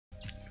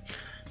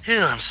Ew,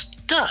 I'm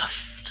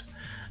stuffed.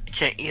 I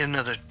can't eat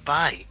another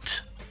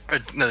bite. Or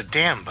another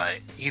damn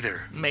bite,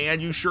 either. Man,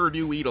 you sure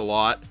do eat a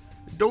lot.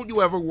 Don't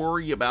you ever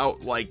worry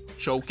about, like,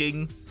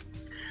 choking?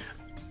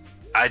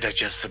 I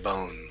digest the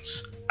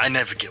bones. I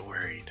never get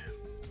worried.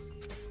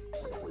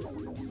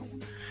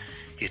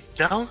 You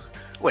know?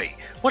 Wait,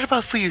 what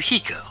about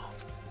Fuyuhiko?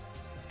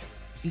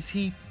 Is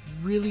he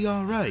really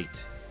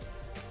alright?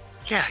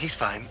 Yeah, he's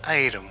fine. I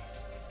ate him.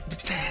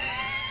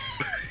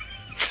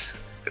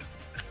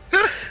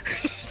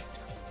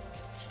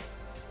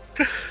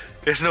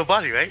 There's no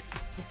body, right?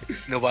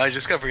 No body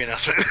discovery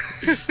announcement.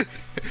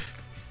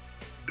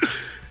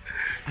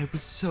 I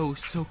was so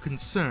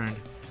concerned.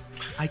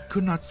 I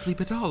could not sleep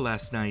at all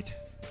last night.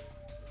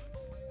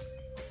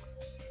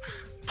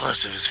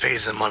 Plus, if his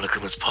face and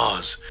Monokuma's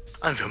paws,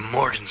 I'm even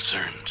more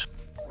concerned.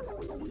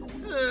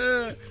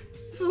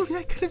 If only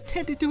I could have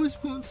tended to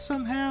his wounds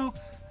somehow.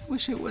 I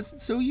wish it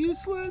wasn't so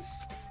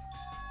useless.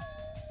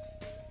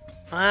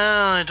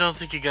 Well, I don't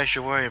think you guys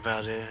should worry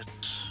about it.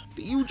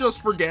 You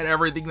just forget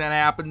everything that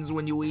happens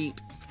when you eat.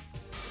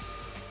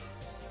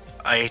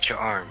 I ate your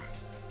arm.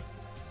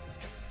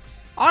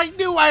 I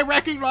knew I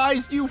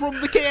recognized you from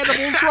the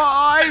cannibal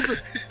tribe!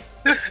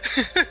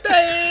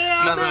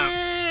 Damn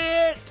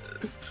it!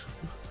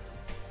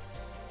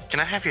 Can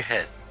I have your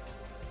head?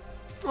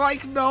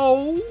 Like,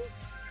 no!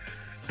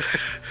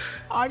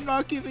 I'm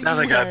not giving you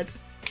head.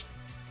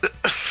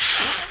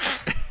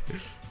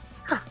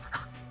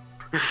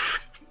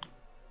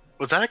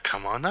 Was that a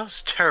come on? That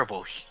was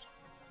terrible.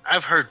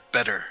 I've heard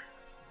better.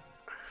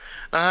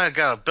 Now that I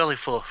got a belly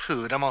full of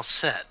food, I'm all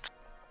set.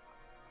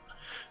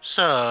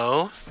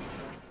 So,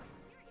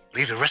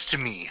 leave the rest to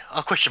me.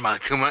 I'll question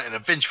Monokuma and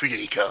avenge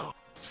Fuyuhiko.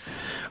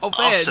 Oh,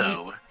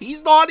 also,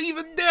 he's not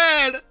even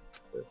dead!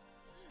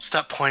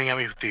 Stop pointing at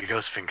me with your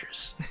ghost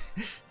fingers.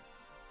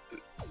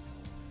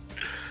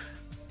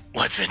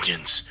 What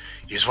vengeance?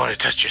 You just want to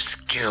test your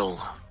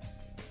skill.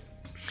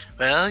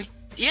 Well,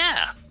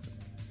 yeah.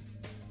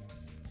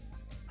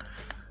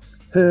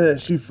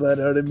 She flat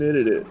out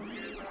admitted it.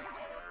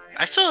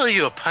 I still owe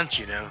you a punch,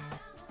 you know.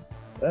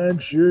 I'm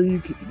sure you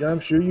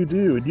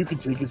do, and you can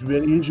take as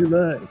many as you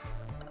like.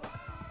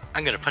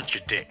 I'm gonna punch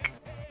your dick.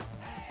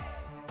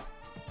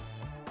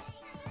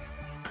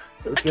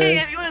 Okay,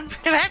 everyone,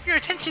 can I have your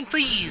attention,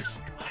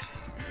 please?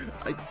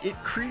 It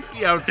creeped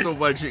me out so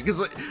much because,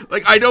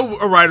 like, I know,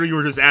 Ryder, you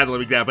were just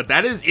ad-libbing that, but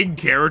that is in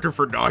character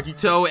for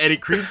Nagito, and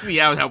it creeps me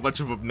out how much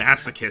of a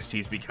masochist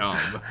he's become.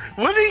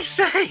 What did he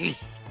say?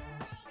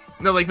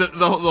 No, like the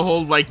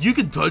whole like you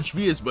can punch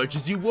me as much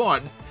as you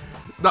want.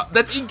 No,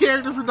 that's in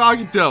character for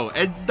Nagito,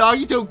 and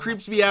Nagito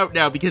creeps me out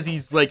now because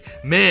he's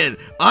like, man,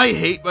 I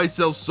hate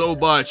myself so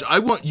much. I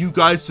want you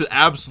guys to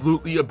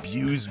absolutely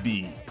abuse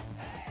me.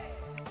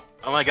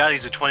 Oh my god,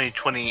 he's a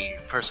 2020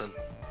 person.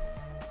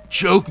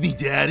 Choke me,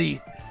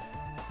 daddy.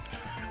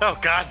 Oh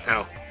god,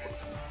 no.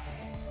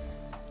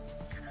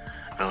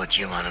 Oh, it's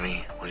you,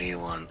 Monami. What do you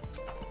want?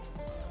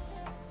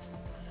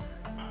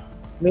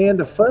 man,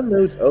 the fun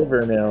mode's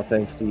over now,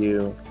 thanks to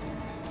you.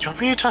 Do you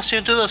want me to toss you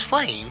into those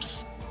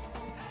flames?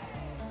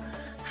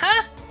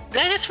 Huh?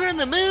 Did I just ruin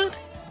the mood?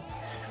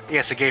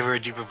 Yes, I gave her a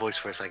deeper voice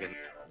for a second.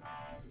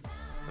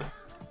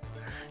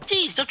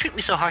 Jeez, don't treat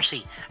me so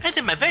harshly. I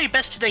did my very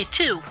best today,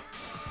 too.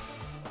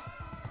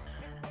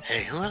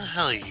 Hey, who the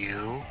hell are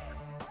you?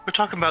 We're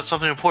talking about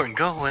something important.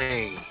 Go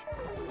away.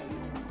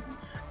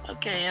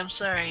 Okay, I'm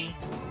sorry.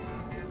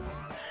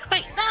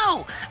 Wait,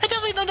 no! I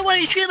definitely don't know why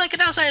you treat like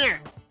an outsider!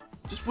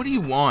 Just what do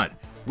you want?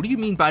 What do you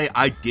mean by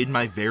I did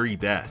my very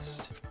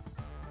best?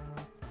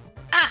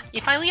 Ah,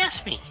 you finally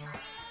asked me.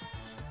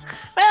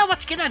 Well,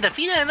 once again I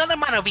defeated another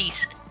Mono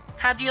Beast.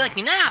 How do you like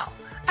me now?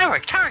 I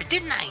worked hard,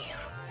 didn't I?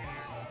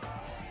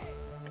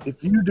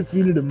 If you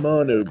defeated a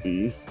Mono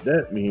Beast,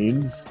 that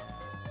means...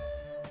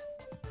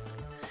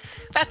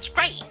 That's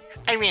right!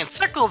 I ran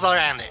circles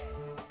around it.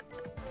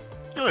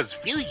 It was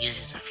really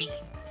easy to defeat.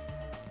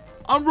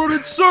 I'm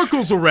running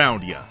circles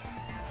around you.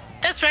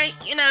 That's right,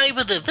 you're now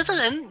able to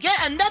visit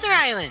yet another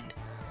island.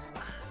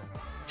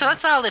 So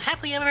let's all live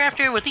happily ever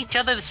after with each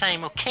other this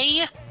time,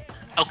 okay?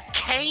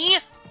 Okay?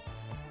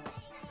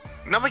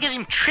 No more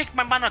getting tricked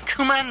by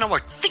Monokuma, no more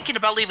thinking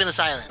about leaving this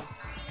island.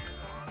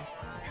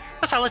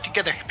 Let's all live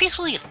together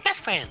peacefully as best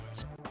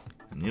friends.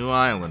 New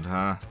island,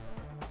 huh?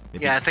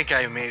 Maybe, Yeah, I think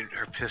I made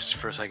her pissed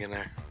for a second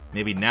there.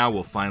 maybe now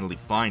we'll finally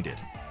find it.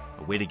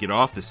 A way to get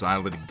off this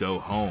island and go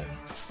home.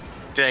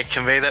 Did I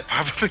convey that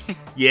properly?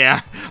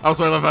 Yeah.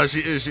 Also, I love how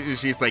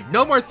she's like,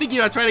 no more thinking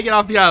about trying to get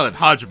off the island,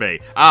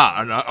 Hajime.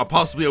 Ah,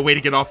 possibly a way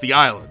to get off the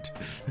island.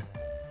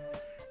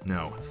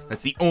 No,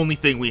 that's the only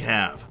thing we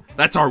have.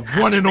 That's our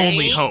one and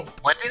only hope.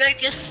 What did I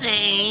just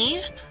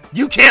say?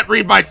 You can't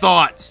read my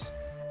thoughts!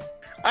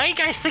 Are you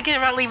guys thinking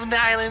about leaving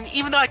the island,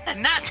 even though I said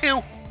not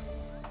to?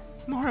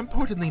 More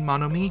importantly,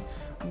 Monomi,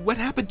 what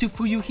happened to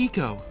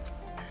Fuyuhiko?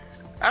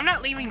 I'm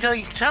not leaving till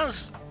you tell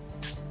us.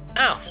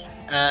 Oh,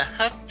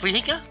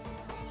 Fuyuhiko?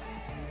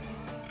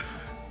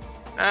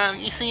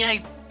 You see,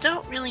 I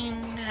don't really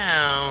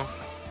know.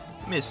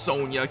 Miss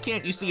Sonia,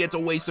 can't you see it's a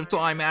waste of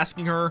time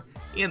asking her?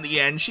 In the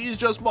end, she's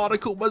just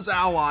Monokuma's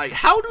ally.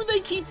 How do they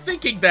keep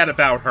thinking that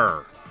about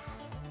her?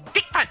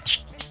 Dick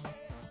punch!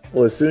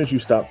 Well, as soon as you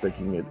stop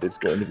thinking it, it's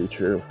going to be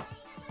true.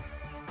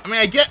 I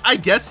mean, I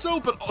guess so,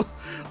 but,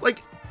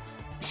 like,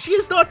 she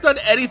has not done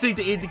anything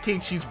to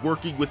indicate she's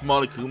working with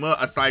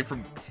Monokuma, aside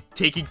from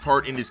taking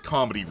part in his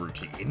comedy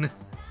routine.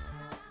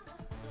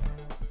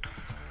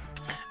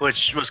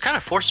 Which was kind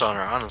of forced on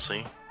her,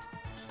 honestly.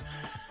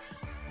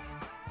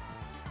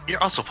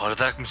 You're also part of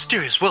that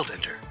mysterious World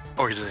Ender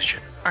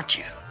organization, aren't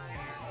you?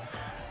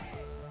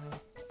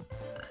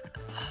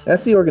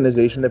 That's the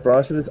organization that brought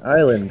us to this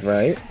island,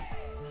 right?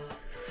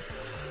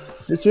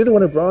 Since you're the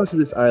one who brought us to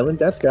this island,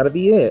 that's gotta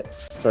be it.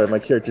 Sorry, my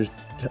character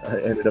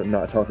ended up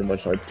not talking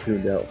much, so I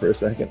tuned out for a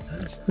second.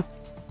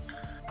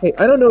 Hey,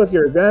 I don't know if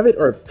you're a rabbit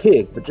or a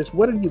pig, but just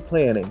what are you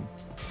planning?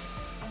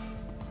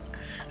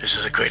 This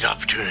is a great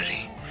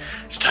opportunity.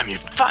 It's time you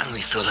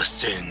finally filled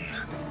us in.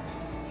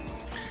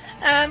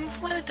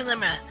 What a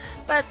dilemma.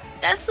 But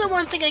that's the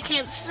one thing I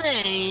can't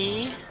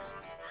say.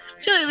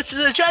 Surely this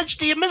is a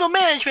tragedy of middle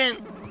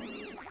management.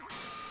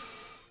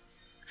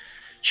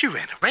 She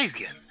ran away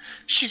again.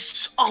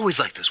 She's always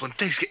like this when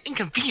things get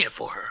inconvenient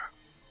for her.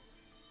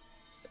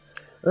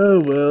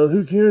 Oh well,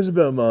 who cares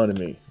about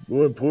Monami?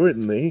 More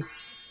importantly,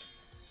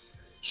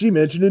 she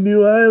mentioned a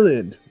new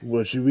island.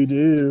 What should we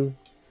do?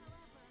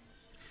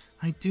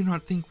 I do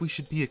not think we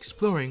should be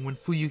exploring when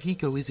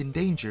Fuyuhiko is in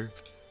danger.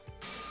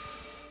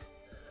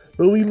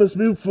 But we must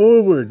move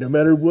forward, no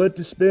matter what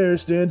despair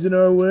stands in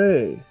our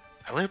way.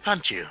 I will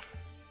punch you.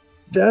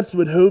 That's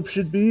what hope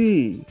should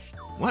be.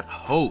 What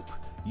hope?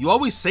 You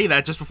always say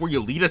that just before you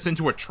lead us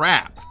into a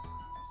trap.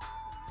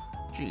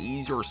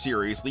 Jeez, you're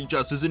seriously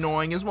just as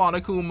annoying as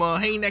Monokuma.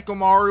 Hey,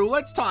 Nekomaru,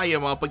 let's tie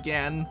him up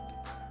again.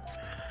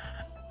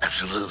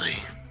 Absolutely.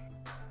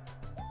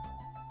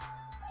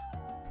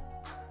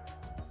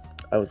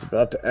 I was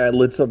about to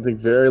ad-lib something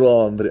very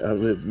long, but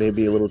it may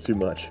be a little too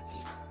much.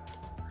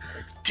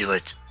 Do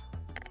it.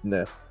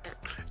 No.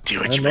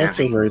 Do it, I'm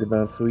also worried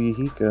about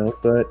Fuyuhiko,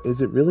 but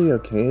is it really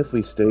okay if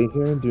we stay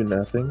here and do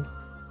nothing?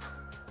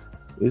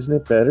 Isn't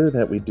it better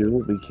that we do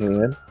what we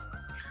can?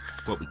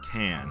 What we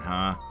can,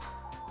 huh?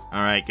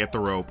 Alright, get the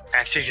rope.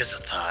 Actually, just a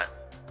thought.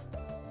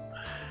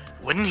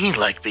 Wouldn't he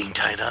like being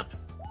tied up?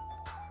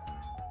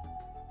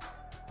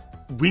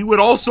 We would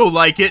also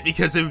like it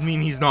because it would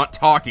mean he's not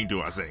talking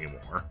to us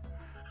anymore.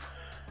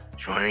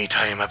 Do you want me to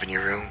tie him up in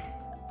your room?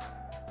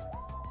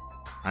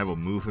 I will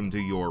move him to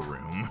your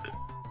room.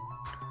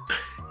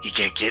 You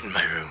can't get in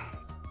my room.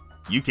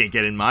 You can't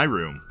get in my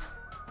room.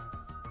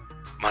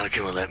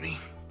 Monokuma will let me.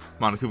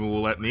 Monokuma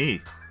will let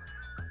me.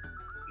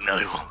 No,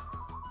 he won't.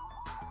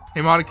 Hey,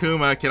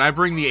 Monokuma, can I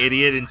bring the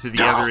idiot into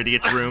the other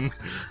idiot's room?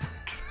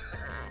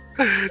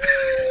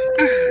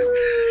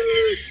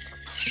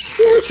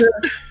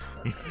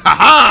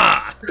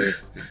 Haha!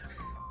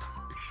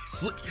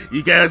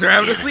 You guys are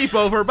having a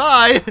sleepover.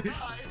 Bye!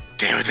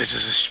 Damn it, this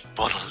is a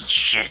bottle of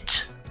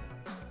shit.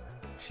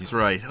 She's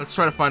right. Let's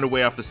try to find a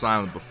way off this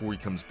island before he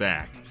comes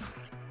back.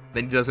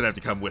 Then he doesn't have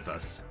to come with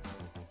us.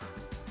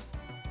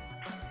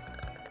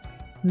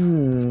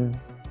 Hmm.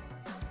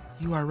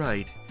 You are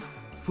right.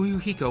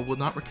 Fuyuhiko will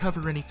not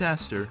recover any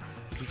faster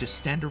if we just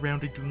stand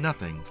around and do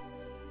nothing.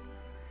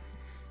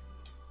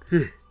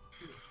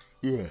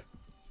 Yeah.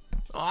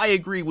 I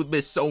agree with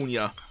Miss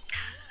Sonia.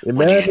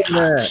 Imagine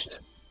that.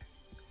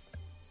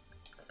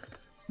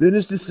 Then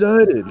it's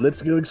decided.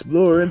 Let's go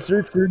explore and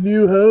search for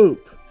new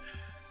hope.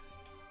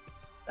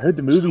 I heard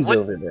the movie's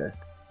over there.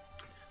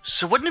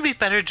 So wouldn't it be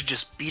better to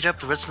just beat up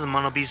the rest of the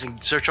Monobees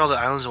and search all the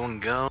islands in one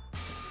go?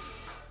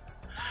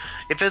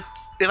 If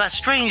that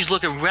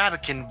strange-looking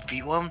rabbit can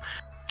beat one,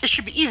 it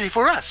should be easy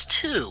for us,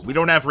 too. We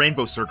don't have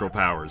Rainbow Circle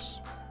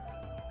powers.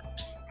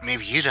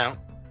 Maybe you don't.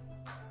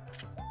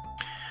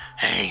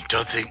 Hey,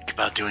 don't think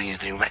about doing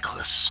anything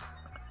reckless.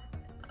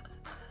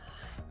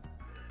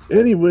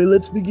 Anyway,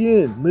 let's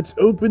begin. Let's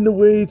open the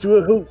way to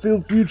a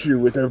hope-filled future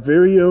with our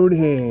very own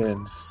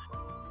hands.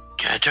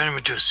 Can I turn him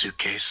into a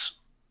suitcase?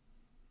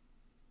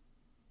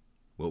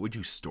 What would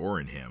you store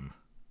in him?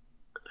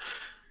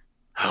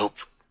 Hope.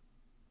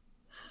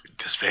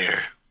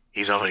 Despair.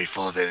 He's already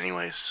full of it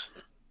anyways.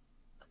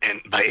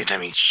 And by it, I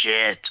mean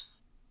shit.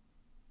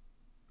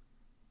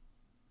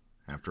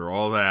 After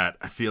all that,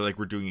 I feel like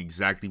we're doing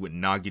exactly what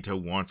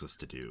Nagito wants us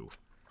to do.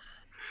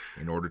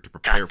 In order to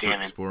prepare for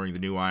exploring the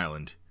new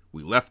island,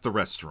 we left the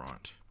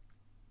restaurant.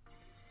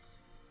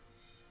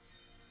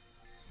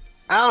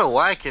 I don't know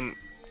why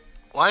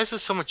why is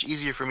this so much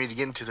easier for me to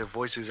get into their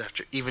voices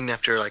even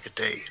after like a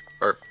day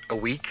or a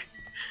week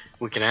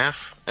and a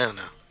half? I don't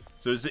know.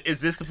 So is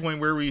this the point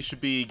where we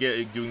should be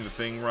doing the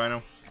thing,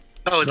 Rhino?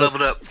 Oh, it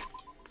leveled up.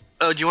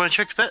 Oh, do you want to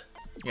check the pet?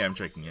 Yeah, I'm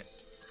checking it.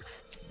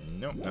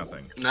 Nope,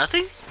 nothing.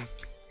 Nothing?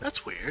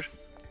 That's weird.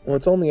 Well,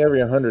 it's only every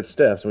 100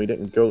 steps, and we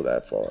didn't go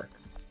that far.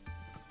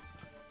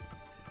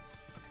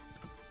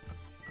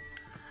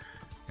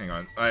 Hang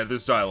on.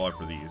 There's dialogue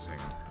for these. Hang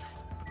on.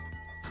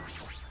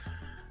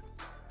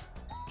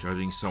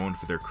 Judging someone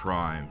for their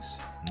crimes.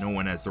 No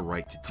one has the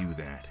right to do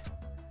that.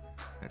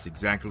 That's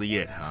exactly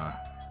it, huh?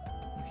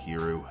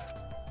 Hiru.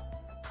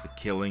 The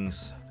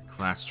killings, the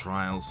class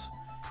trials.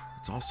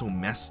 It's all so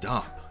messed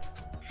up.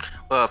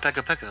 Well,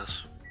 Pekka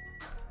Pekkas.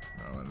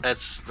 Oh,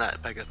 That's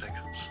not Pekka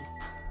Pekkas.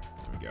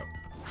 There we go.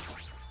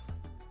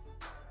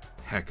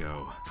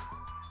 Heko,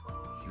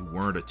 you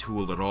weren't a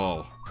tool at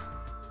all.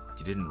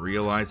 You didn't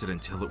realize it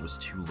until it was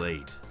too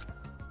late.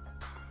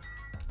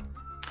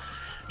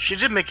 She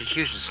did make a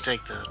huge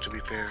mistake, though, to be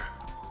fair.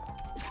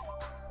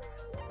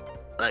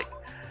 Like,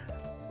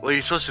 what are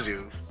you supposed to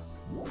do?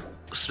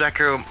 Smack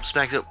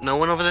no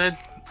one over the head?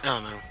 I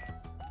don't know.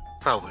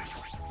 Probably.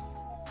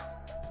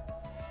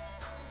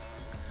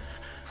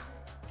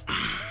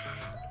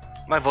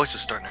 My voice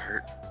is starting to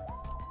hurt.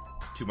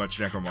 Too much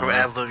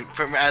Nekomaru.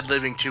 From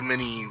ad-libbing too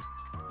many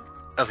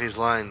of his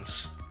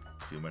lines.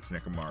 Too much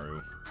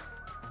Nekomaru.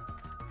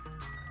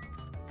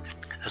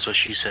 That's what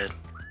she said.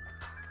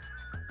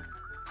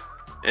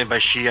 And by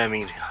she, I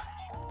mean...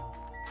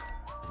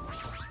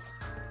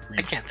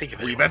 I can't think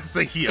of it. Were you about to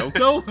say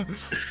Hiyoko?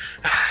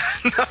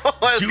 No, I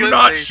was Do gonna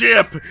not say...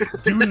 ship!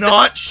 Do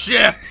not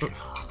ship!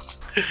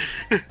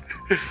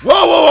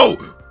 Whoa, whoa,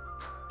 whoa!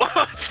 What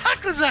the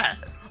fuck was that?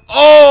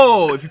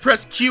 Oh! If you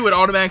press Q, it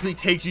automatically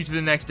takes you to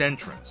the next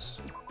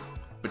entrance.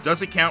 But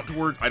does it count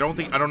toward... I don't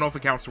know if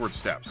it counts towards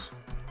steps.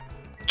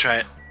 Try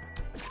it.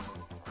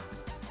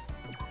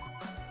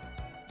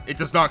 It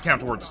does not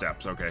count towards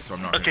steps. Okay, so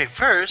I'm not Okay,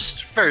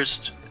 first,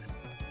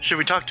 should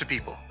we talk to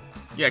people?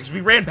 Yeah, because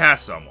we ran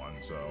past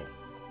someone, so...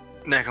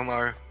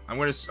 Nekomaru. I'm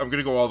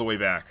gonna go all the way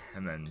back,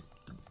 and then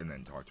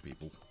talk to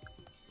people.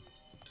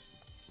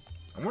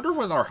 I wonder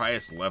what our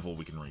highest level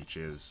we can reach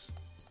is.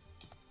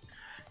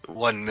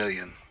 1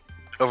 million.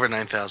 Over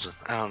 9,000.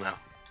 I don't know.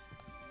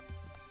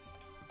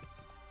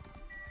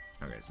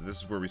 Okay, so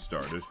this is where we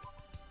started.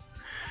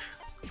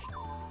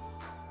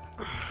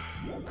 Do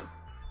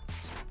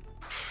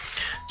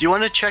you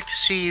want to check to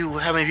see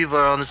how many people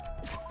are on this?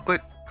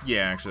 Quick.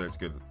 Yeah, actually, that's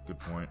good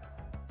point.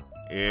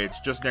 It's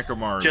just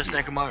Nekomaru. Just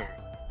Nekomaru.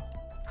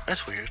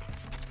 That's weird.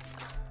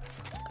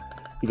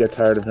 He got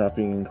tired of not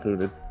being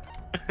included.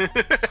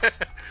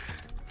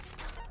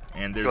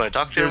 And You wanna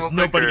talk to him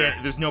real quick,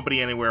 there's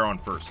nobody anywhere on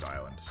First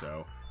Island,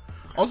 so...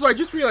 Also, I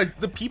just realized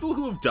the people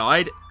who have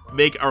died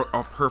make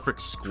a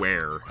perfect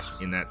square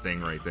in that thing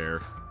right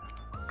there.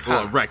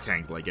 Well, a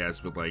rectangle, I guess,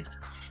 but like...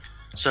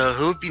 So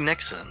who would be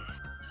next then?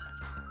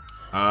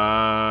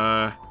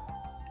 Well,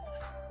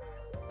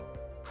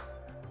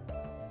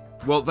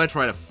 did I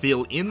try to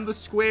fill in the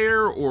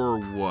square, or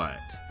what?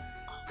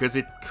 Because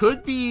it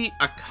could be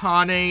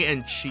Akane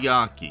and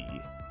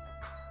Chiaki.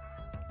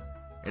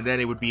 And then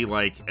it would be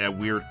like a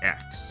weird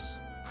X.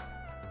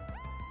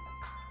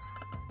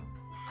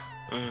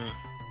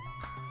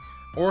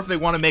 Or if they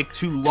want to make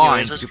two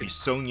lines, it could be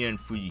Sonia and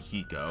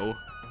Fuyuhiko.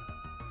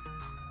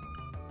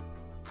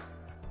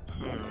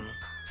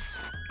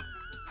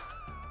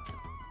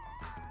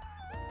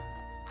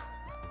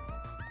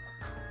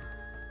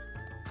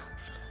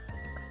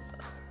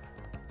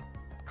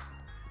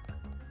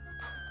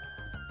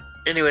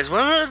 Anyways,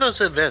 when are those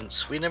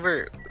events? We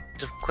never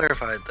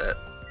clarified that.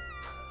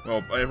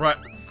 Well,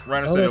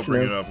 Rhino said he'll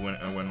bring it up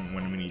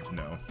when we need to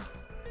know.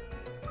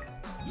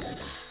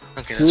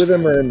 Okay, Two of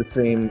them are at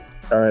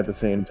the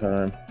same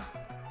time.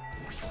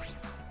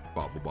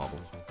 Bobble.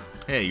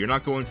 Hey, you're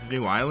not going to the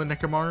new island,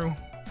 Nekomaru?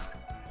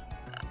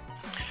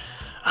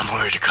 I'm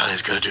worried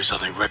Akane's gonna do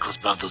something reckless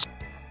about those.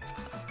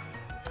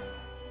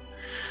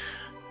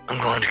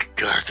 I'm going to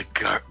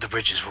guard the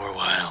bridges for a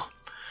while.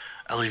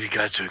 I'll leave you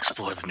guys to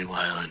explore the new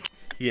island.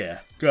 Yeah,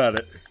 got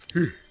it.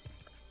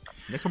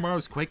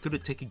 Nekomaru's quite good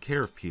at taking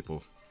care of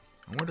people.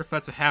 I wonder if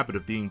that's a habit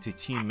of being the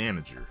team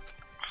manager.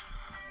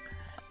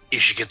 You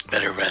should get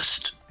better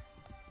rest.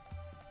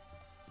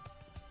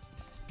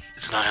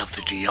 It's not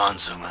healthy to yawn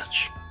so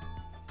much.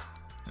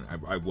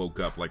 I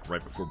woke up like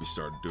right before we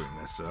started doing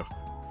this, so...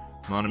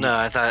 No,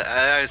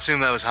 I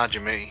assumed that was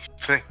Hajime.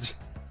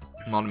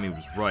 Monami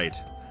was right.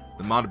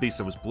 The mana beast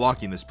that was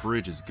blocking this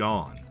bridge is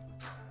gone.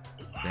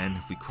 Then,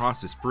 if we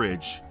cross this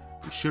bridge,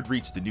 we should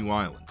reach the new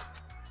island.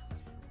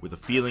 With a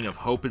feeling of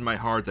hope in my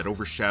heart that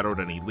overshadowed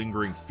any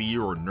lingering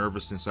fear or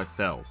nervousness I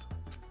felt.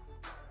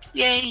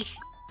 Yay!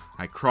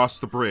 I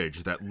crossed the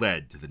bridge that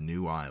led to the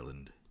new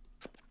island.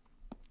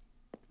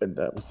 And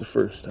that was the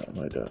first time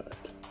I died.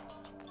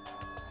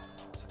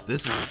 So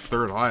this is the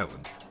third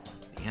island.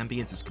 The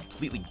ambience is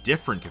completely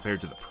different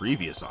compared to the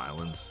previous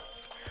islands.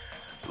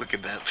 Look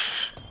at that.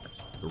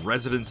 The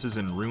residences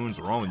and ruins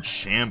are all in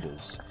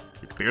shambles.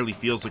 It barely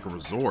feels like a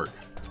resort.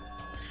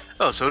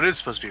 Oh, so it is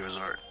supposed to be a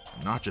resort.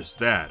 Not just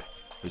that.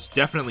 There's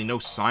definitely no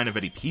sign of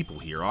any people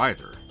here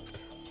either.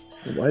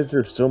 Why is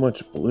there so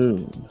much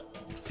bloom?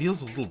 It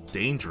feels a little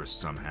dangerous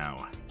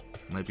somehow.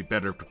 It might be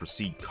better to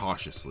proceed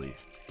cautiously.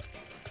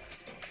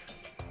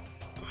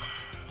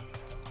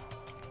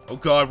 Oh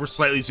god, we're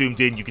slightly zoomed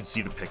in. You can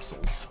see the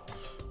pixels.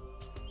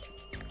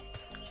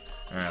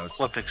 Alright, let's...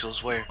 What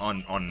pixels? Where?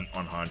 On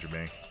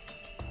Hajime.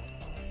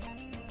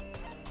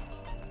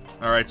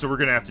 Alright, so we're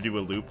gonna have to do a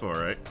loop,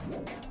 alright.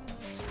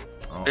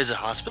 Is it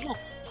hospital?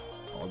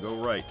 I'll go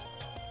right.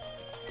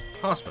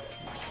 Hospital.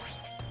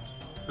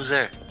 Who's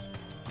there?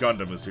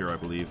 Gundam is here, I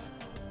believe.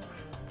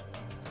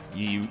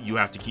 You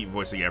have to keep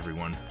voicing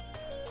everyone.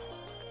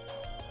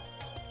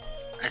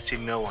 I see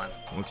no one.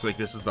 Looks like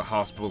this is the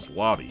hospital's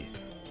lobby.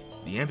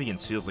 The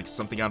ambience feels like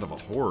something out of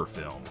a horror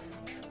film.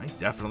 I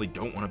definitely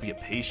don't want to be a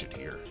patient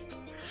here.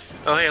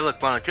 Oh, hey,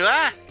 look, Monaco.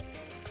 Ah!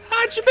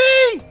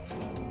 Hajime!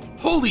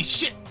 Holy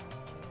shit!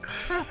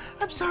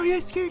 I'm sorry I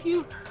scared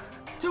you.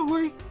 Don't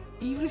worry.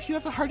 Even if you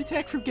have a heart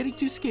attack from getting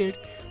too scared,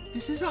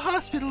 this is a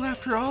hospital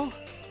after all.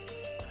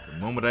 The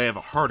moment I have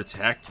a heart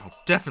attack, I'll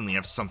definitely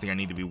have something I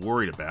need to be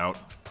worried about.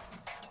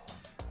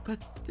 But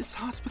this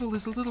hospital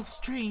is a little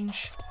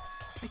strange.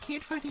 I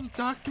can't find any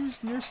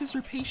doctors, nurses,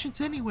 or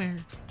patients anywhere.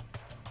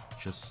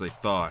 Just as I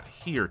thought,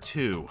 here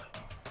too.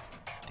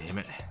 Damn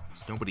it,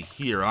 there's nobody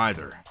here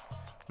either.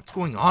 What's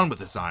going on with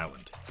this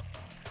island?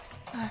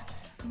 I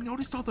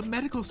noticed all the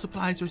medical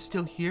supplies are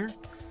still here.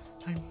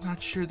 I'm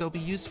not sure they'll be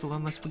useful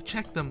unless we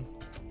check them.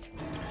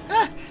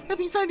 That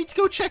means I need to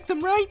go check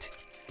them, right?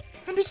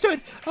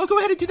 Understood. I'll go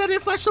ahead and do that in a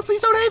flash, so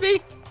please don't hate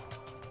me.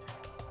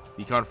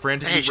 Beacon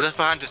frantically... Hey, she left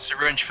behind a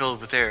syringe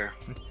filled with air.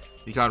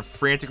 Beacon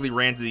frantically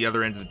ran to the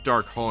other end of the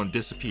dark hall and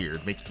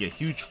disappeared, making a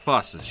huge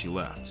fuss as she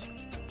left.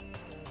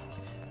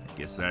 I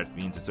guess that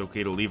means it's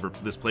okay to leave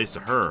this place to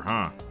her,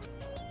 huh?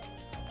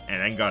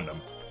 And then Gundam.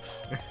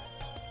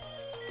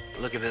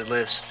 Look at the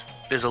list.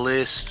 There's a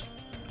list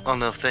on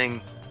the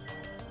thing.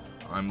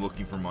 I'm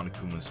looking for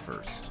Monokuma's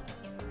first.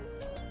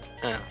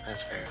 Oh,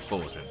 that's fair.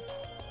 Bulletin.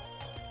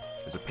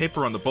 There's a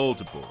paper on the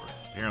bulletin board.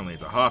 Apparently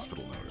it's a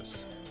hospital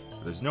notice.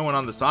 But there's no one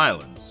on this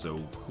island, so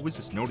who is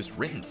this notice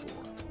written for?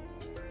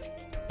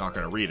 Not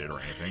gonna read it or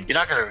anything. You're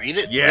not gonna read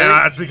it? Yeah, really?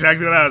 That's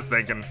exactly what I was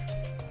thinking.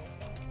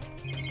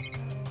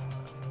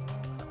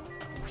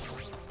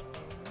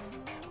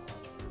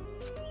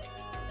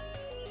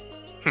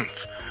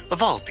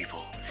 Of all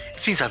people, it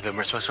seems I've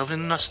immersed myself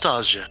in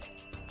nostalgia.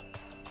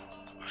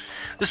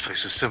 This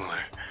place is similar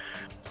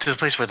to the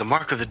place where the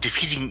mark of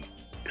defeating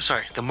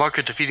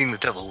the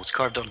devil was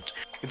carved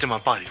into my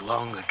body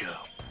long ago.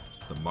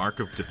 The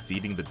mark of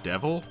defeating the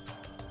devil?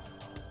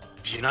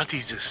 Do you not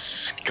need to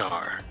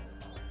scar?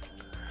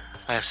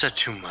 I have said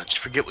too much.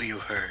 Forget what you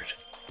heard.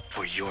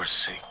 For your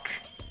sake.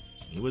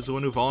 He was the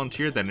one who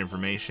volunteered that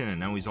information, and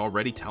now he's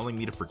already telling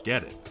me to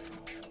forget it.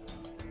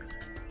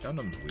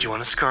 Gundam's weird. Do you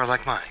want a scar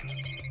like mine?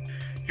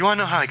 You want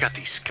to know how I got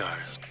these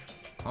scars?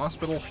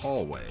 Hospital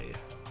hallway.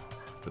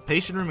 The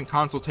patient room and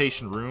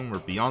consultation room are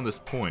beyond this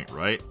point,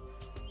 right?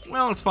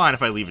 Well, it's fine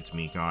if I leave it to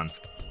Mikan.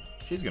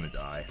 She's gonna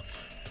die.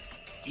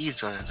 He's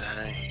gonna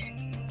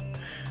die.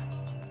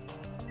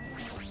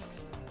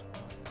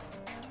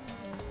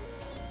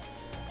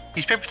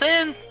 He's paper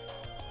thin.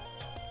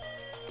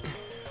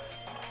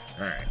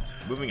 Alright,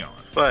 moving on.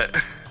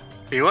 But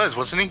he was,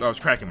 wasn't he? I was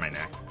cracking my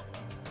neck.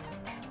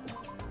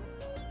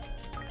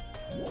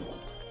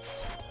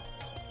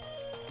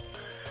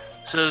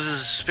 So does the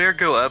spare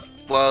go up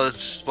while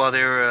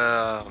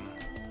they're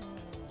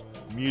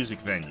Music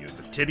venue,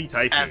 the Titty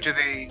Typhoon. after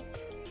they?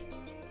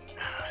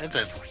 It's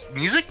a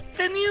music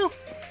venue.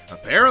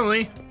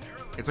 Apparently.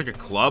 It's like a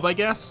club, I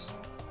guess?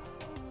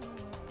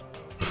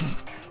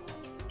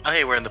 Oh,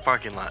 hey, we're in the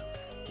parking lot.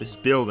 This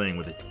building,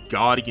 with its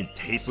gaudy and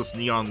tasteless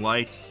neon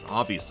lights,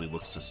 obviously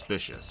looks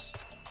suspicious.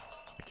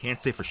 I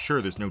can't say for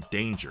sure there's no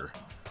danger.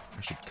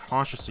 I should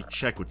cautiously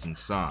check what's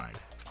inside.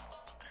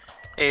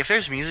 Hey, if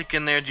there's music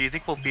in there, do you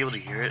think we'll be able to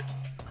hear it?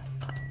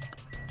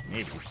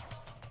 Maybe.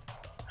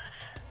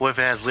 What if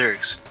it has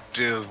lyrics?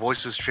 Do the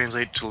voices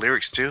translate to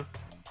lyrics too?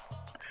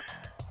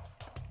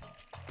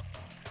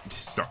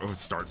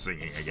 Start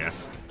singing, I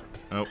guess.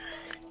 Oh.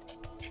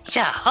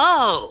 Yeah,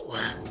 ho!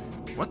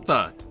 What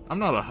the? I'm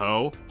not a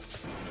hoe.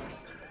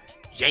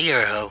 Yeah,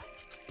 you're a hoe.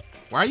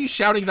 Why are you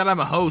shouting that I'm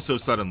a hoe so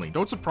suddenly?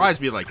 Don't surprise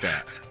me like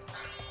that.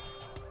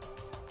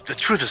 The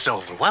truth is so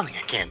overwhelming,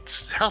 I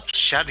can't help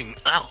shouting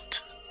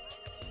out.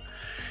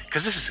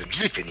 Because this is a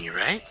music venue,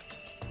 right?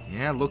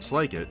 Yeah, looks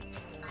like it.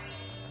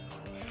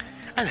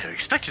 I never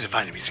expected to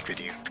find a music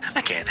venue.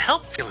 I can't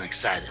help feeling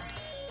excited.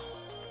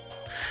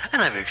 I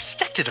never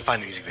expected to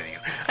find a music venue.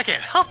 I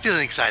can't help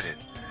feeling excited.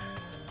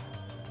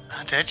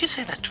 Did you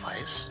say that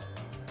twice?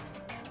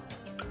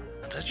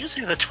 Did you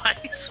say that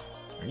twice?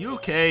 Are you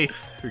okay?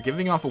 You're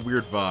giving off a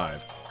weird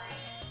vibe.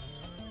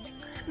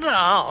 No,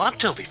 I'm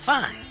totally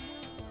fine.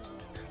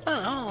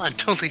 No, I'm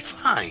totally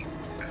fine.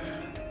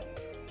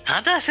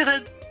 How did I say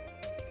that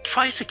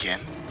twice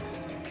again?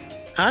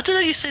 How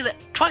did you say that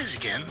twice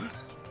again?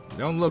 You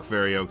don't look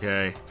very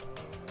okay.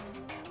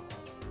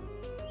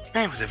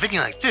 Man, with a venue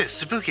like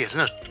this, Sabuki has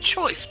no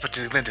choice but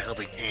to lend a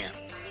helping hand.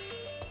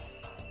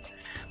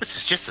 This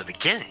is just the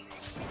beginning.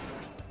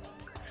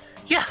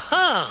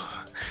 Yahoo!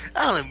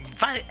 I'll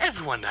invite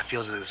everyone to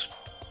feel this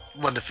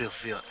wonderful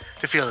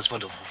this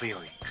wonderful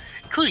feeling,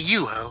 including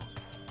you, Ho.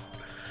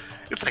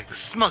 It's like the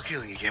smug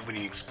feeling you get when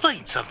you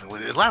explain something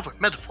with an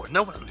elaborate metaphor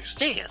no one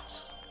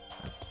understands.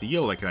 I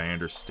feel like I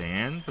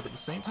understand, but at the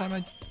same time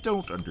I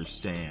don't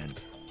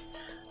understand.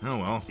 Oh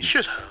well, You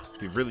should, Ho.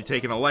 if you've really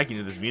taken a liking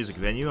to this music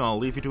venue, I'll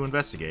leave you to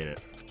investigate it.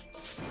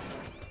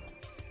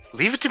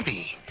 Leave it to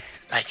me.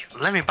 Like,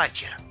 let me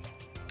bite you.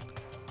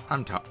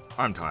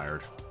 I'm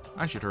tired.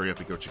 I should hurry up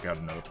and go check out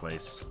another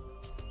place.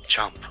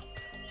 Chomp.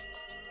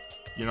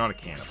 You're not a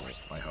cannibal,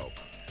 I hope.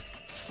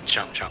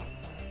 Chomp, chomp.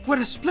 What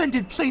a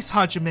splendid place,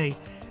 Hajime!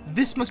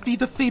 This must be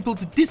the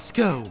fabled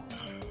disco.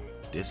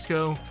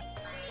 Disco?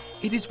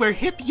 It is where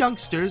hip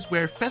youngsters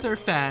wear feather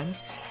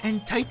fans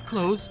and tight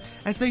clothes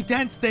as they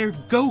dance their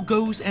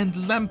go-go's and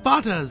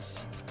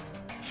lambadas.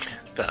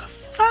 The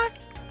fuck?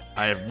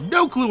 I have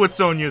no clue what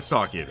Sonia's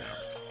talking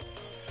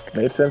about.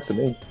 Made sense to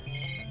me.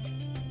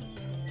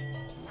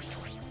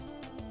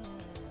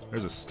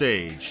 There's a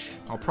stage.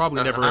 I'll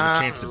probably never have a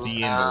chance to be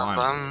in the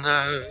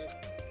limelight.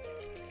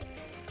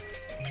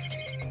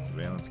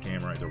 Surveillance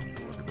camera, I don't need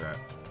to look at that.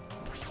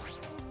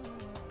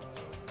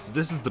 So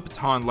this is the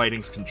baton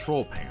lighting's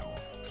control panel.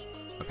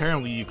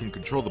 Apparently you can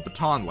control the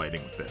baton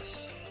lighting with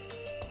this.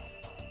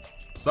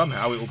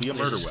 Somehow it will be a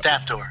murder weapon.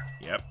 Staff door.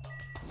 Yep.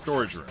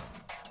 Storage room.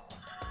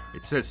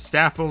 It says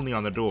staff only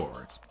on the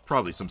door. It's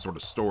probably some sort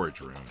of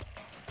storage room.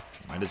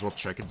 Might as well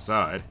check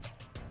inside.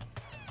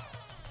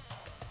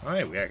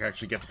 Alright, we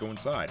actually get to go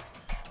inside.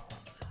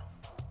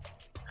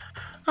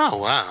 Oh,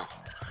 wow.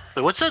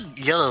 Wait, what's that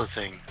yellow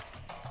thing?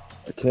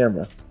 The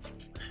camera.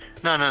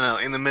 No,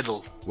 in the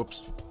middle.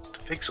 Whoops. The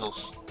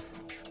pixels.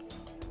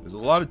 There's a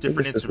lot of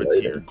different Maybe it's instruments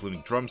just here, later.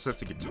 including drum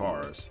sets and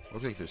guitars.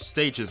 Looks like there's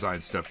stage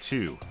design stuff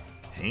too.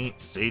 Paint,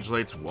 stage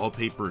lights,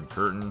 wallpaper, and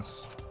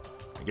curtains.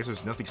 I guess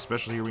there's nothing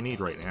special here we need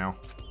right now.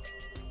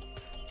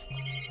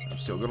 I'm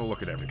still gonna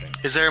look at everything.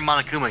 Is there a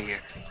Monokuma here?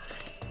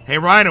 Hey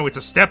Rhino, it's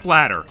a step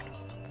ladder!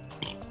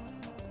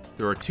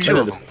 There are I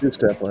know of there's 2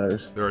 step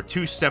ladders. There are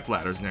 2 step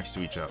ladders next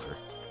to each other.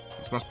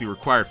 This must be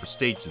required for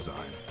stage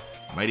design.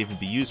 It might even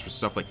be used for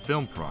stuff like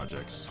film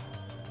projects.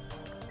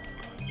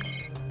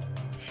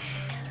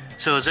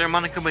 So is there a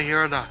Monokuma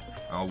here or not?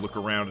 I'll look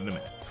around in a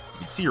minute. You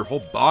can see your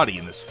whole body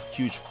in this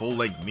huge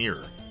full-length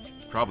mirror.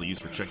 It's probably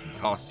used for checking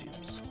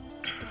costumes.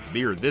 A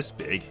mirror this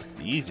big, it'd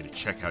be easy to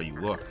check how you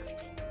look.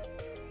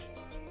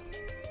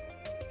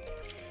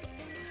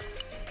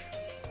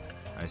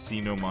 I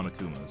see no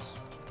Monokumas.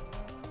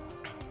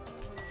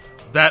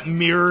 That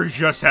mirror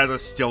just has a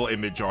still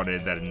image on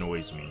it that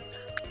annoys me.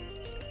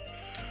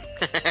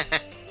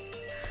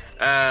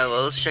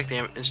 Well, let's check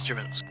the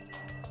instruments.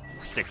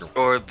 Sticker.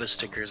 Or the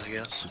stickers, I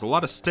guess. There's a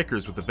lot of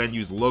stickers with the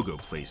venue's logo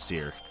placed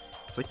here.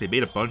 It's like they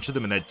made a bunch of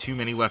them and had too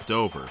many left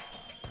over.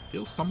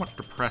 Feels somewhat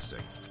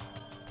depressing.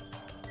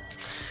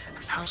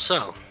 How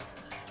so?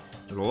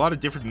 There's a lot of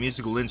different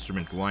musical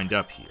instruments lined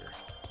up here.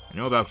 I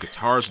know about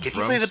guitars and Can you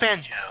drums, play the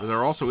banjo? but there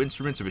are also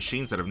instruments and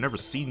machines that I've never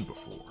seen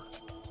before.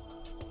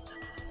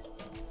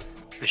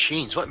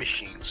 Machines? What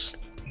machines?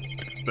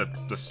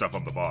 The stuff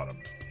on the bottom.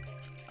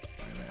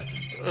 I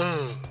imagine.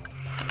 Ugh.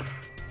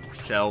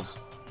 Shelves.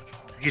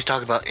 He's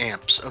talking about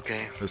amps.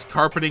 Okay. There's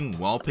carpeting,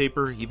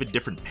 wallpaper, even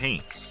different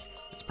paints.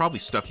 It's probably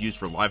stuff used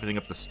for livening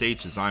up the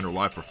stage design or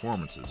live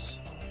performances.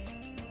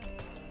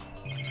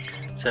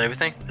 Is that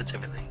everything? That's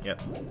everything.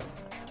 Yep.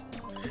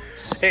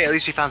 Hey, at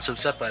least we found some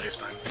step ladders,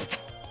 man.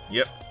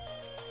 Yep.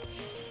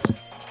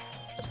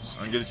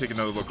 I'm gonna take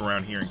another look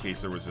around here in case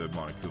there was a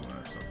Monokuma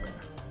or something.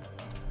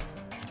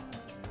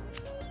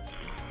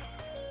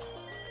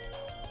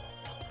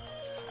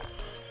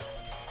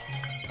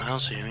 I don't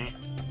see any.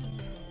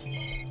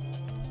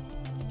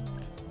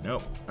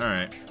 Nope.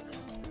 Alright.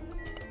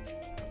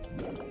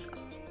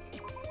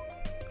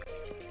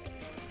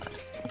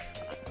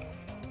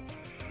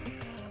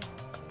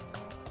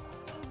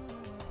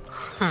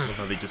 I love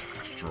how they just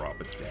drop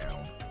it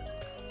down.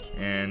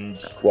 And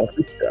Drop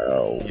it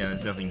down. yeah,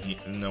 there's nothing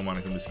no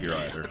Monokumas here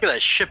either. Look at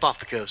that ship off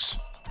the coast.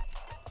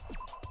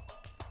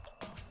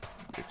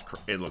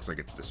 It looks like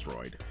it's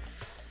destroyed.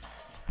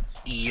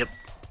 Yep.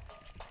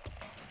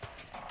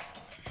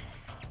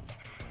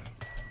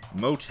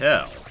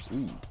 Motel.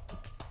 Ooh.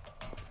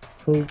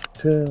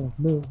 Hotel,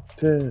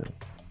 motel.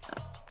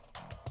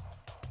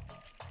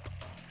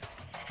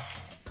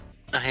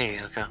 Oh, hey,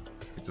 okay.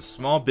 It's a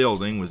small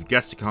building with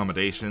guest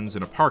accommodations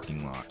and a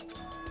parking lot.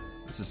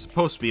 This is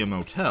supposed to be a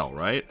motel,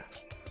 right?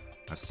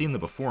 I've seen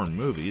them before in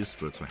movies,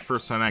 but it's my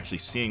first time actually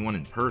seeing one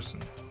in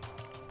person.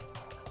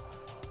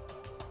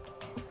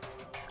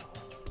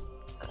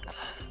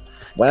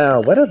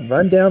 Wow, what a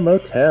rundown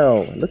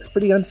motel. It looks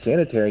pretty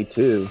unsanitary,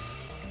 too.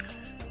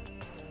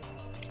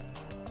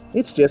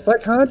 It's just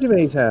like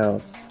Hajime's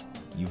house.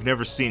 You've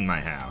never seen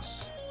my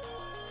house.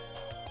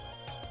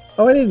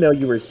 Oh, I didn't know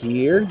you were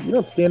here. You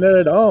don't stand out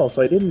at all,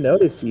 so I didn't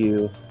notice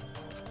you.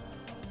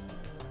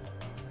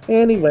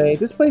 Anyway,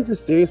 this place is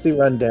seriously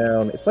run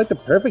down. It's like the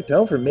perfect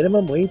home for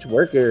minimum wage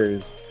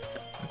workers.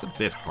 That's a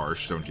bit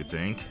harsh, don't you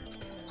think?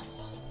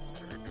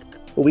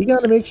 But we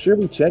gotta make sure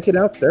we check it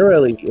out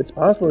thoroughly. It's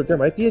possible that there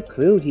might be a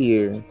clue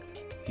here.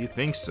 If you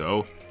think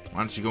so, why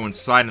don't you go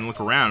inside and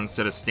look around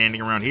instead of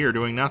standing around here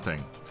doing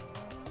nothing?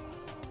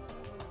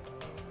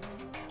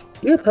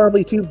 You're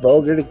probably too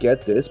vulgar to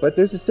get this, but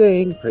there's a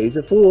saying, praise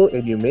a fool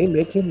and you may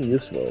make him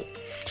useful.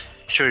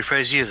 Should we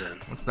praise you then?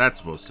 What's that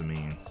supposed to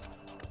mean?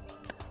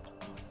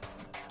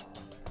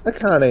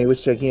 Akane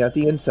was checking out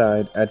the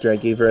inside. After I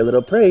gave her a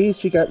little praise,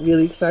 she got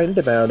really excited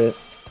about it.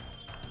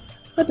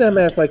 A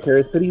dumbass like her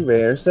is pretty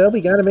rare, so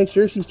we gotta make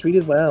sure she's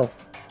treated well.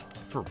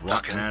 If her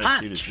rotten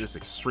attitude is this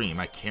extreme,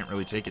 I can't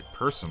really take it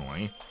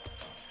personally.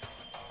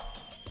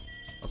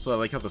 Also, I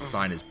like how the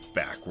sign is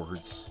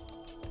backwards.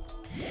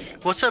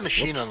 What's that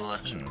machine on the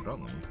left? No,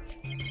 don't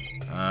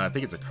leave. I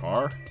think it's a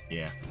car?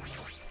 Yeah.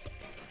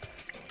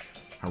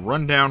 A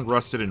rundown,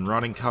 rusted, and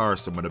rotting car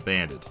somewhat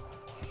abandoned.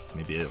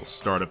 Maybe it'll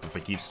start up if I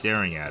keep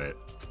staring at it.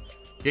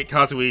 Get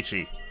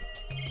Kazuichi.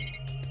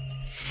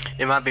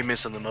 It might be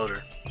missing the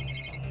motor.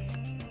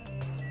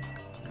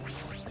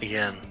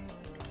 Again.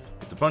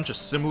 It's a bunch of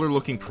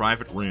similar-looking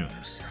private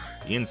rooms.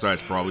 The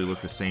insides probably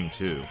look the same,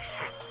 too.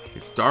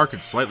 It's dark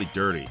and slightly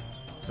dirty.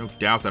 There's no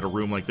doubt that a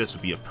room like this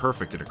would be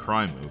perfect in a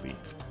crime movie.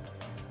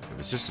 If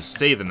it's just to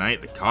stay the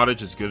night, the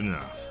cottage is good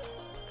enough.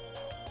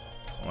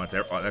 Well,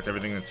 that's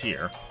everything that's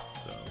here.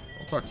 So,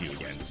 I'll talk to you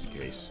again, just in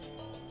case.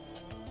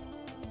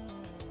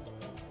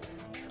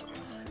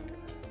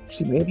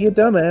 She may be a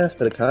dumbass,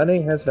 but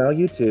Akane has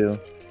value too.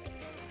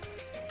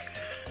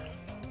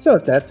 So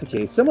if that's the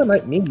case, someone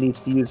like me needs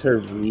to use her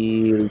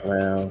really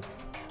well.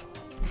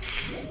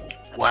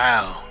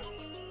 Wow.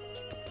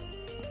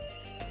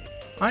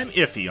 I'm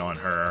iffy on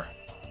her.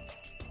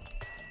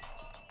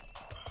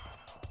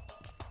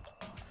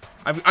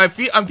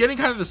 I'm getting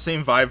kind of the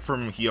same vibe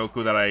from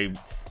Hiyoko that I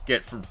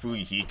get from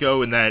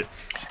Fuyuhiko, in that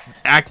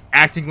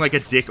acting like a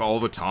dick all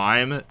the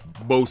time,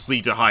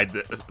 mostly to hide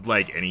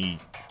like any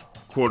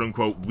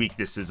quote-unquote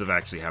weaknesses of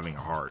actually having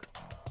a heart.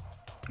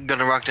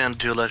 Gonna rock down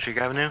to Electric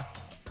Avenue?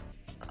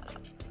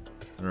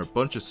 There are a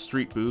bunch of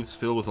street booths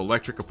filled with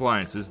electric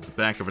appliances at the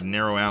back of a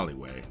narrow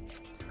alleyway.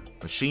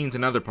 Machines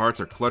and other parts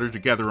are cluttered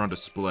together on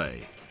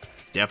display.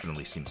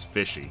 Definitely seems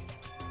fishy.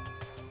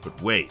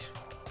 But wait.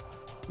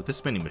 With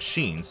this many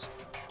machines,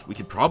 we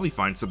could probably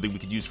find something we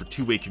could use for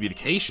two-way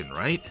communication,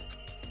 right?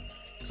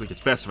 Looks like it's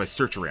best if I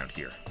search around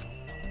here.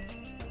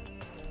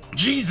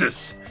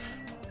 Jesus!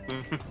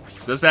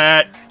 Does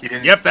that?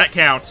 Yeah. Yep, that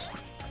counts.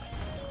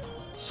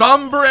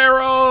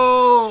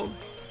 Sombrero!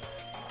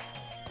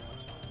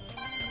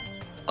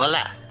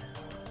 Hola.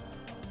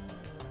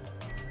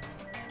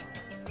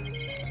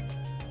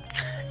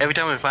 Every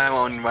time we find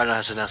one, Rhino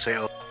has to now say,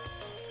 oh.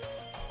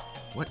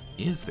 What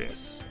is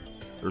this?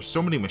 There's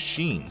so many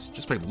machines.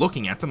 Just by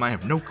looking at them, I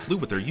have no clue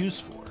what they're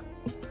used for.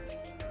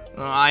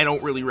 I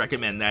don't really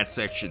recommend that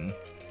section.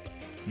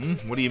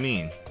 What do you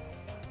mean?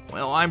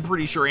 Well, I'm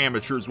pretty sure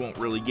amateurs won't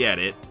really get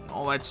it.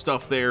 All that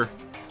stuff there,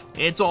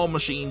 it's all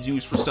machines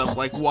used for stuff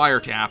like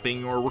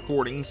wiretapping or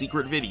recording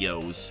secret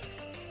videos.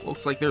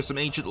 Looks like there's some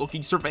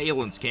ancient-looking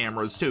surveillance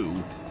cameras,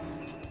 too.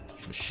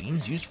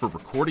 Machines used for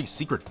recording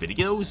secret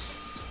videos?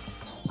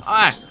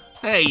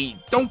 Hey,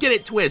 don't get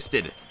it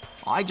twisted.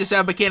 I just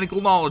have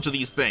mechanical knowledge of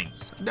these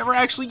things. I've never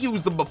actually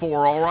used them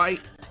before, alright?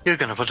 You're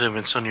gonna put them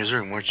in Sonia's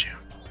room, weren't you?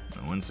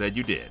 No one said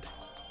you did.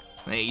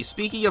 Hey,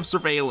 speaking of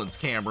surveillance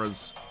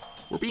cameras,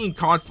 we're being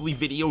constantly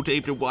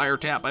videotaped and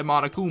wiretapped by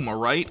Monokuma,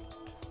 right?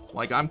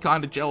 Like, I'm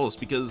kinda jealous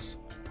because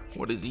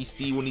what does he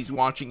see when he's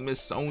watching Miss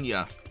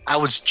Sonia? I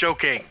was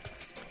joking.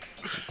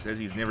 He says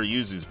he's never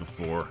used these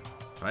before.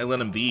 If I let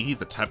him be, he's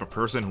the type of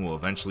person who will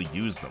eventually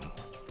use them.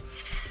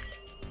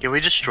 Can we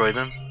destroy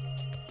them?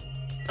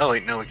 Oh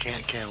wait, no we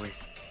can't, can we?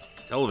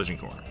 Television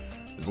corner.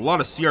 There's a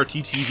lot of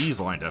CRT TVs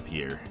lined up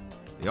here.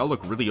 They all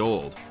look really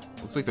old.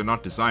 Looks like they're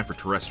not designed for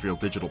terrestrial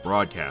digital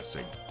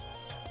broadcasting.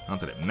 Not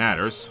that it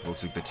matters.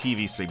 Looks like the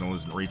TV signal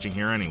isn't reaching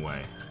here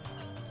anyway.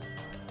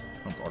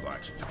 I'll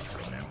actually talk to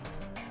him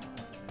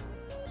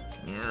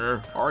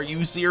now. Are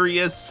you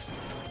serious?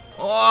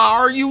 Oh,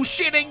 are you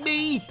shitting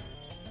me?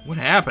 What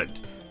happened?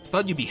 I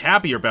thought you'd be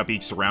happier about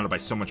being surrounded by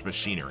so much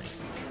machinery.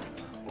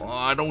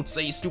 Oh, don't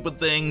say stupid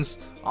things.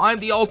 I'm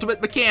the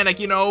ultimate mechanic,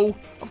 you know.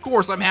 Of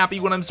course I'm happy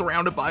when I'm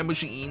surrounded by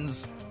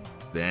machines.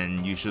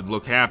 Then you should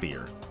look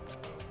happier.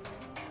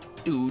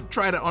 Dude,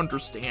 try to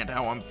understand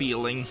how I'm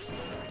feeling.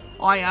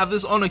 I have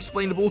this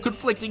unexplainable,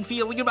 conflicting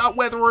feeling about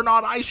whether or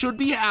not I should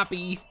be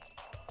happy.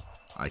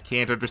 I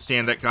can't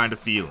understand that kind of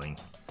feeling.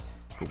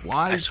 But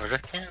why? I sorta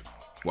can.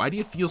 Why do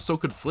you feel so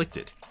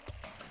conflicted?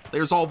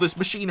 There's all this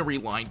machinery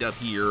lined up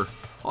here.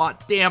 Aw,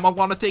 damn, I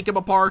want to take them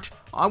apart.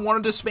 I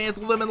want to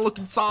dismantle them and look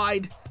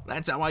inside.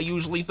 That's how I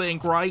usually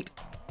think, right?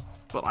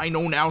 But I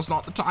know now's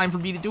not the time for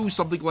me to do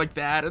something like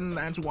that, and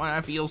that's why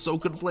I feel so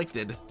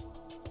conflicted.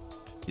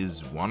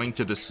 Is wanting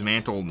to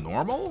dismantle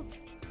normal?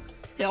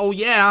 Hell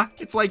yeah,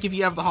 it's like if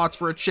you have the hots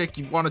for a chick,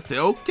 you want it to,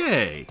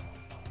 okay.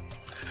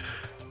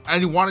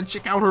 And you want to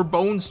check out her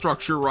bone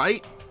structure,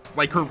 right?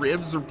 Like her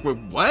ribs or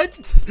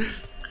what?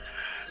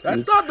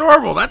 That's not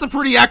normal, that's a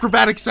pretty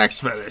acrobatic sex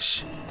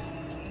fetish.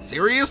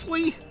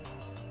 Seriously?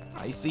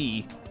 I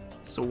see.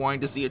 So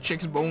wanting to see a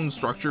chick's bone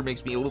structure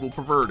makes me a little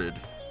perverted.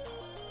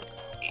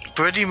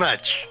 Pretty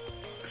much.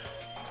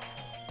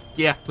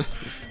 Yeah.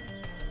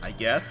 I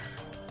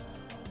guess.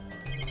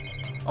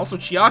 Also,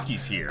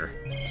 Chiaki's here.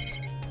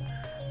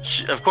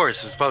 Of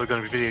course, it's probably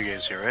gonna be video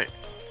games here, right?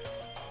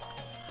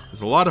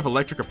 There's a lot of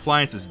electric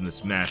appliances in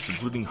this mess,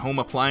 including home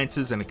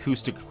appliances and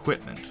acoustic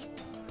equipment.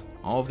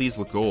 All of these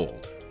look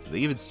old. Do they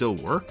even still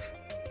work?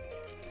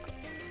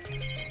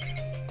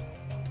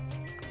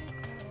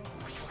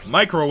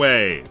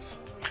 Microwave!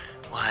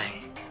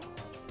 Why?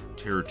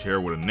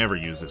 Terror would have never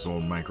used this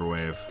old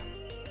microwave.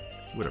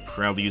 He would have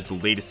proudly used the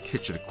latest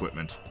kitchen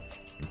equipment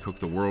and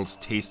cooked the world's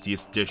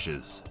tastiest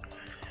dishes.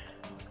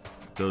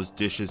 With those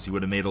dishes, he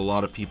would have made a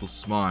lot of people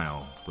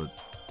smile, but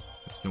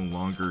it's no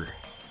longer...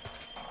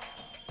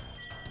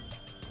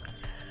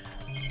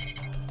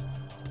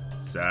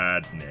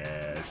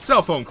 Sadness.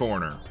 Cell phone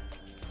corner!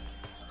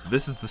 So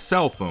this is the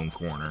cell phone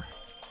corner.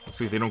 Looks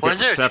like they don't get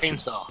reception.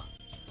 Chainsaw?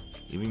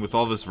 Even with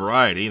all this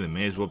variety, they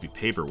may as well be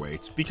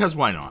paperweights, because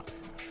why not?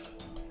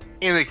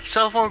 In the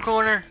cell phone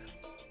corner?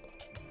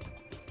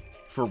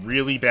 For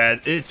really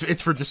bad...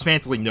 It's for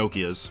dismantling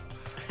Nokias.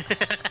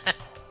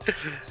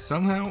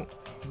 Somehow,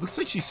 it looks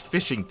like she's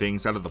fishing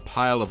things out of the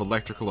pile of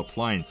electrical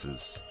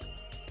appliances.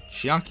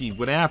 Chiaki,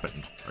 what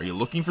happened? Are you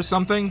looking for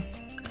something?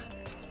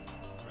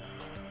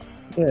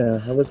 Yeah,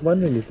 I was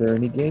wondering if there are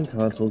any game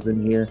consoles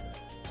in here.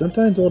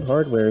 Sometimes old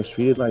hardware is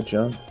treated like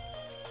junk.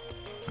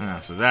 Ah,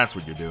 so that's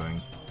what you're doing.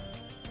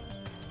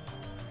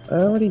 I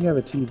already have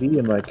a TV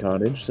in my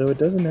cottage, so it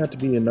doesn't have to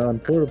be a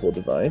non-portable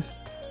device.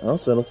 I'll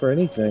settle for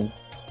anything.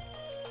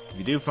 If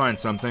you do find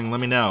something, let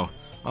me know.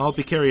 I'll help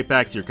you carry it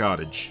back to your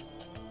cottage.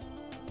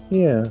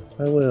 Yeah,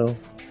 I will.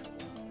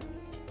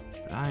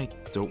 But I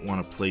don't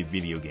want to play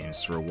video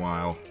games for a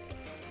while.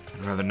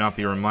 I'd rather not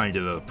be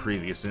reminded of the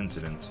previous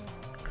incident.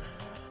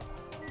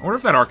 I wonder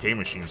if that arcade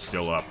machine's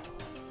still up.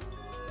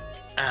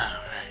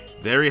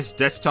 Various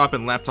desktop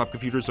and laptop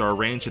computers are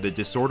arranged in a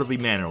disorderly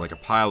manner like a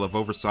pile of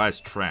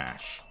oversized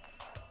trash.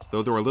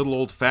 Though they're a little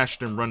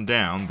old-fashioned and run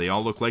down, they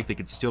all look like they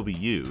could still be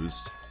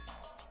used.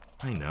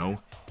 I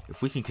know.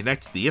 If we can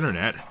connect to the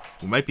internet,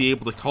 we might be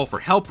able to call for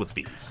help with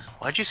these.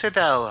 Why'd you say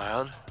that out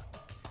loud?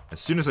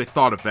 As soon as I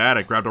thought of that,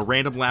 I grabbed a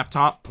random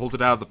laptop, pulled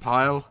it out of the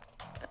pile,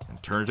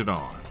 and turned it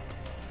on.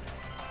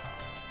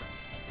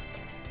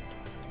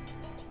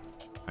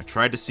 I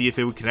tried to see if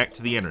it would connect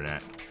to the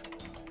internet.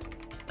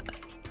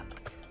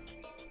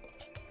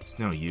 It's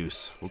no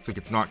use. Looks like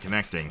it's not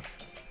connecting.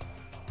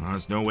 Well,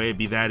 there's no way it'd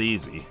be that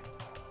easy.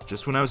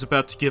 Just when I was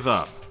about to give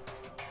up,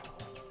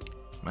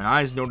 my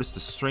eyes noticed the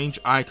strange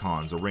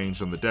icons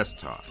arranged on the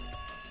desktop.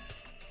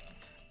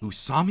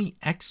 Usami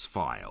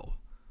X-File.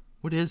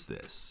 What is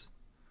this?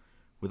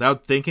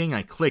 Without thinking,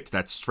 I clicked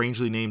that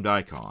strangely named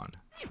icon.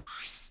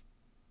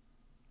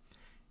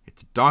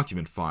 It's a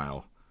document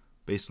file.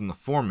 Based on the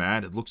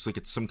format, it looks like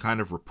it's some kind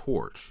of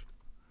report.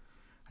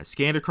 I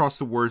scanned across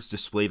the words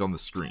displayed on the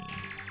screen.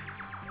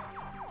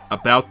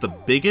 About the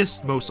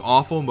biggest, most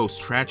awful,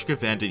 most tragic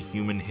event in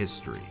human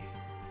history.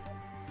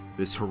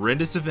 This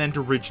horrendous event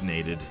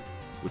originated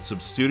with some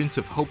students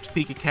of Hope's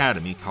Peak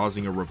Academy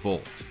causing a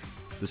revolt.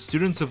 The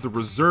students of the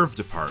Reserve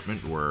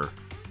Department were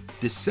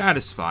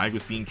dissatisfied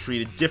with being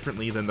treated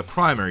differently than the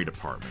primary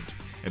department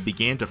and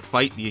began to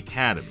fight the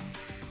academy.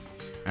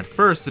 At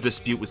first, the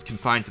dispute was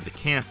confined to the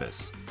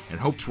campus, and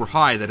hopes were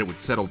high that it would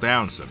settle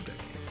down someday.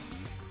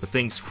 But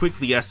things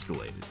quickly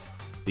escalated.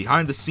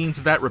 Behind the scenes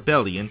of that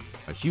rebellion,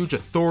 a huge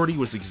authority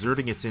was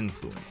exerting its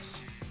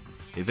influence.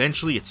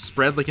 Eventually, it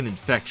spread like an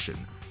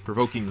infection,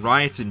 provoking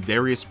riots in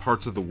various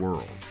parts of the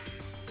world.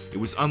 It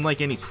was unlike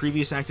any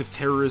previous act of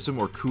terrorism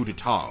or coup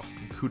d'etat.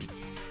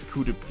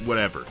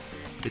 Whatever.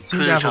 It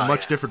seemed to have a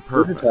much different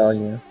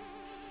purpose.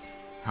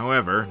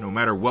 However, no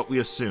matter what we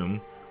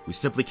assume, we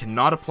simply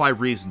cannot apply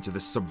reason to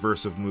this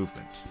subversive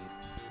movement.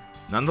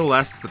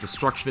 Nonetheless, the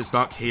destruction is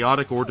not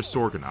chaotic or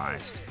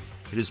disorganized.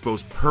 It is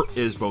both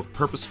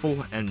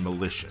purposeful and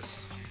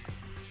malicious.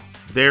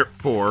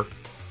 Therefore,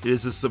 it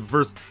is a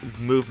subversive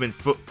movement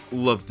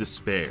full of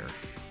despair.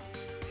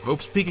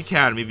 Hope's Peak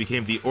Academy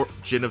became the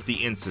origin of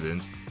the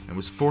incident and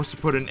was forced to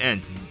put an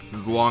end to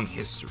the long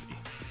history.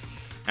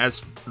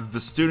 As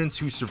the students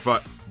who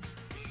survived,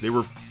 they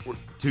were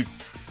to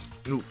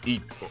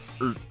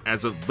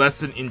as a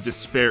lesson in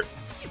despair.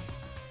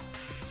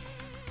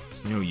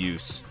 It's no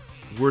use.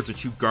 The words are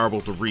too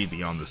garbled to read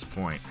beyond this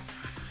point.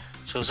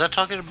 So is that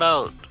talking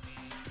about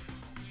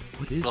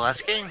What is the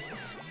last game?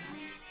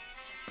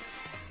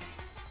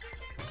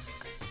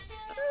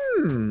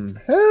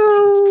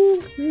 How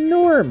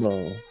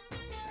normal.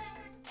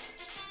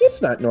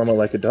 It's not normal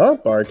like a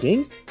dog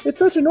barking. It's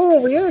such a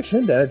normal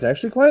reaction that it's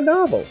actually quite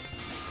novel.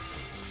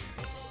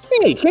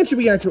 Hey, can't you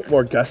react with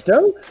more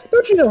gusto?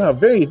 Don't you know how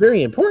very,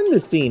 very important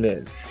this scene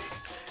is?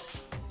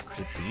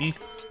 Could it be?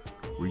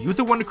 Were you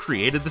the one who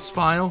created this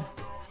file?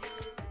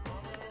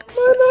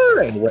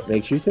 My, what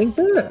makes you think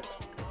that?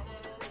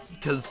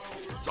 Because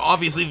it's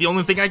obviously the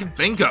only thing I can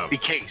think of.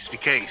 Because.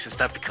 It's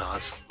not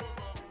because.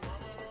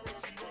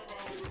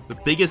 The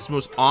biggest,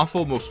 most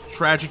awful, most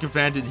tragic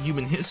event in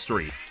human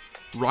history.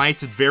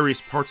 Riots in various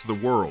parts of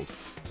the world.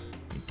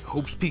 And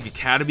Hope's Peak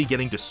Academy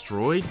getting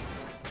destroyed?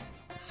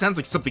 It sounds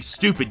like something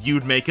stupid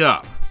you'd make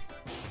up.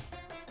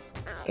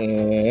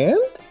 And?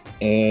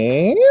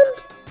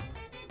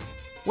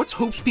 What's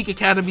Hope's Peak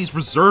Academy's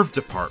Reserve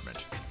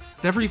Department?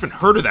 Never even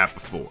heard of that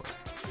before.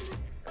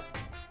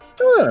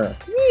 Huh,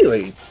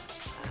 really?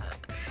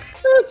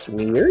 That's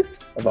weird.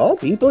 Of all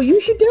people, you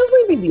should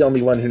definitely be the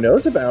only one who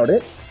knows about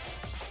it.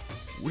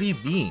 What do you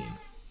mean?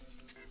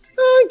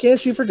 I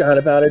guess you forgot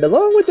about it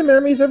along with the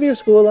memories of your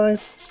school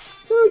life,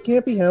 so it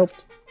can't be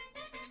helped.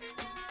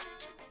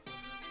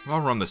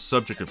 While we're on the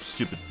subject of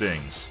stupid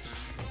things,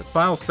 the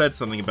file said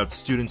something about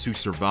students who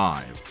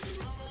survive.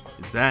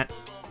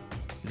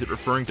 Is it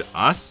referring to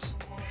us?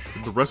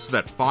 And the rest of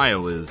that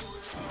file is...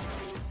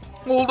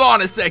 Hold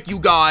on a sec, you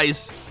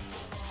guys!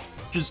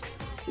 Just,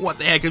 what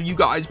the heck have you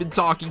guys been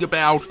talking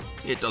about?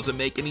 It doesn't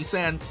make any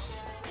sense.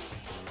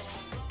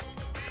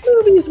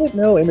 Movies with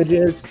no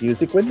images,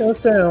 music with no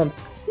sound,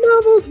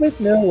 novels with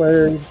no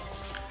words.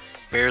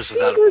 Bears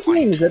without Those a are point.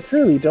 things that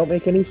truly don't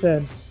make any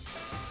sense.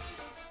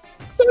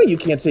 So you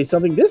can't say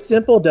something this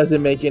simple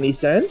doesn't make any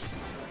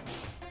sense.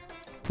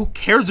 Who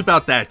cares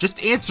about that?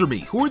 Just answer me.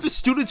 Who are the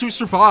students who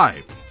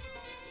survived?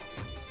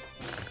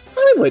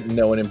 I wouldn't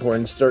know an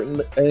important story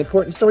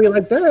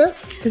like that,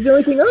 because the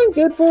only thing I'm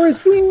good for is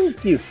being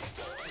cute.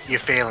 You're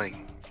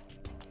failing.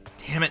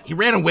 Damn it, he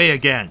ran away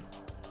again.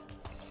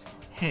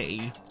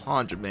 Hey,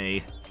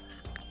 Hajime.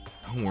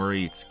 Don't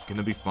worry, it's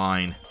gonna be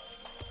fine.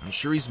 I'm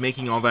sure he's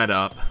making all that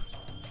up.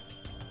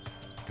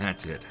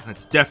 That's it.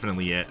 That's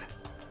definitely it.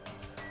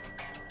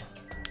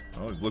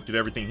 Well, we've looked at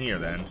everything here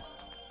then.